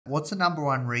What's the number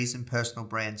one reason personal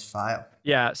brands fail?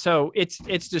 Yeah. So it's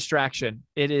distraction.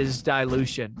 It is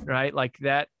dilution, right? Like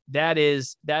that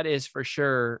is for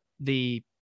sure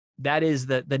that is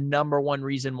the number one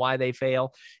reason why they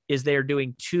fail is they're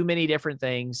doing too many different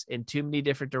things in too many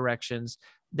different directions.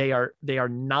 They are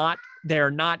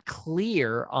not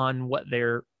clear on what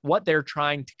they're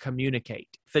trying to communicate.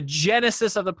 The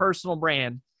genesis of the personal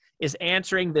brand is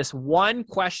answering this one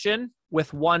question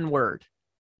with one word.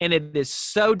 And it is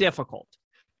so difficult.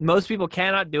 Most people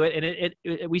cannot do it.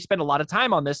 And we spend a lot of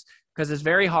time on this because it's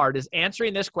very hard, is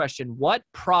answering this question: what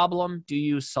problem do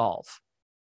you solve?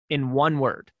 In one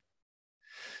word.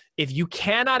 If you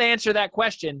cannot answer that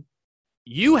question,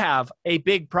 you have a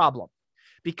big problem.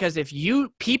 Because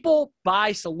people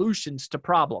buy solutions to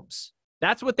problems.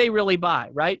 That's what they really buy,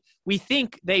 right? We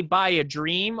think they buy a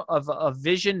dream of a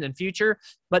vision and future,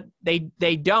 but they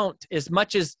don't, as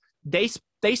much as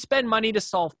they spend money to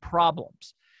solve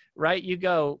problems, right?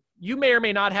 You may or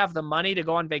may not have the money to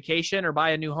go on vacation or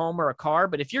buy a new home or a car,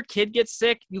 but if your kid gets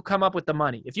sick, you come up with the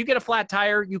money. If you get a flat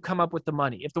tire, you come up with the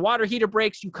money. If the water heater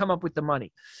breaks, you come up with the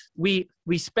money. We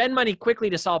spend money quickly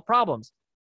to solve problems.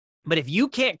 But if you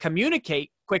can't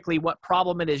communicate quickly what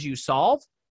problem it is you solve,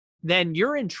 then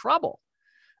you're in trouble.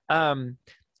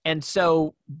 And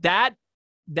so that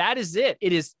is it.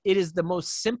 It is the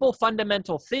most simple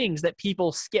fundamental things that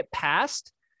people skip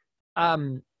past,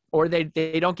 or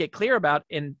they don't get clear about.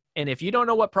 And if you don't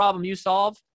know what problem you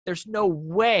solve, there's no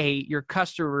way your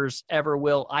customers ever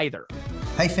will either.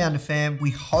 Hey Founder Fam, we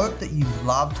hope that you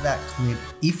loved that clip.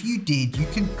 If you did, you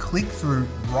can click through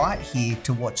right here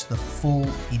to watch the full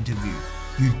interview.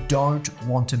 You don't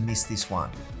want to miss this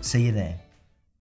one. See you there.